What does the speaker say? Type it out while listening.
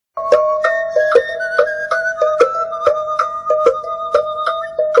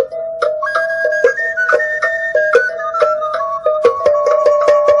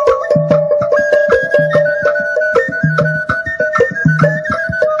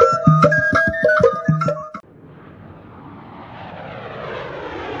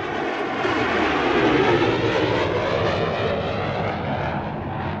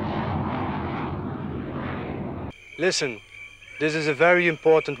Listen, this is a very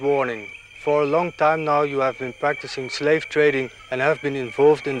important warning. For a long time now you have been practicing slave trading and have been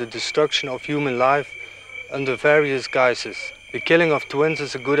involved in the destruction of human life under various guises. The killing of twins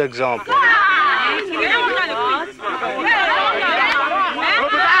is a good example.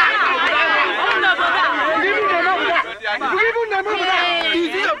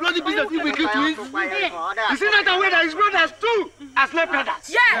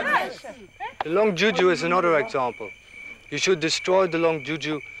 The long juju is another example. You should destroy the long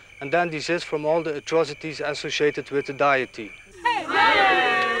juju and then desist from all the atrocities associated with the deity.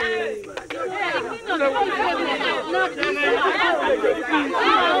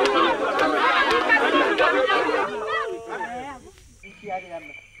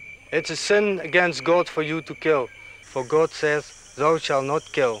 It's a sin against God for you to kill, for God says, "Thou shalt not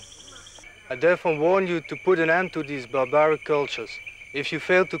kill." I therefore warn you to put an end to these barbaric cultures. If you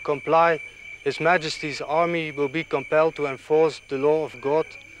fail to comply, His Majesty's army will be compelled to enforce the law of God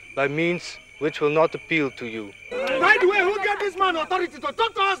by means which will not appeal to you. By the way, who gave this man authority to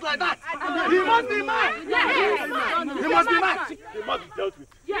talk to us like that? He must be mad! He must be mad! He must be dealt with.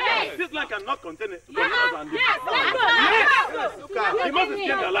 Yes! This land cannot contain it. Yes! Yes! He must be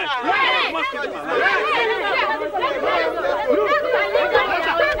skinned alive. Yes! He must kill him alive.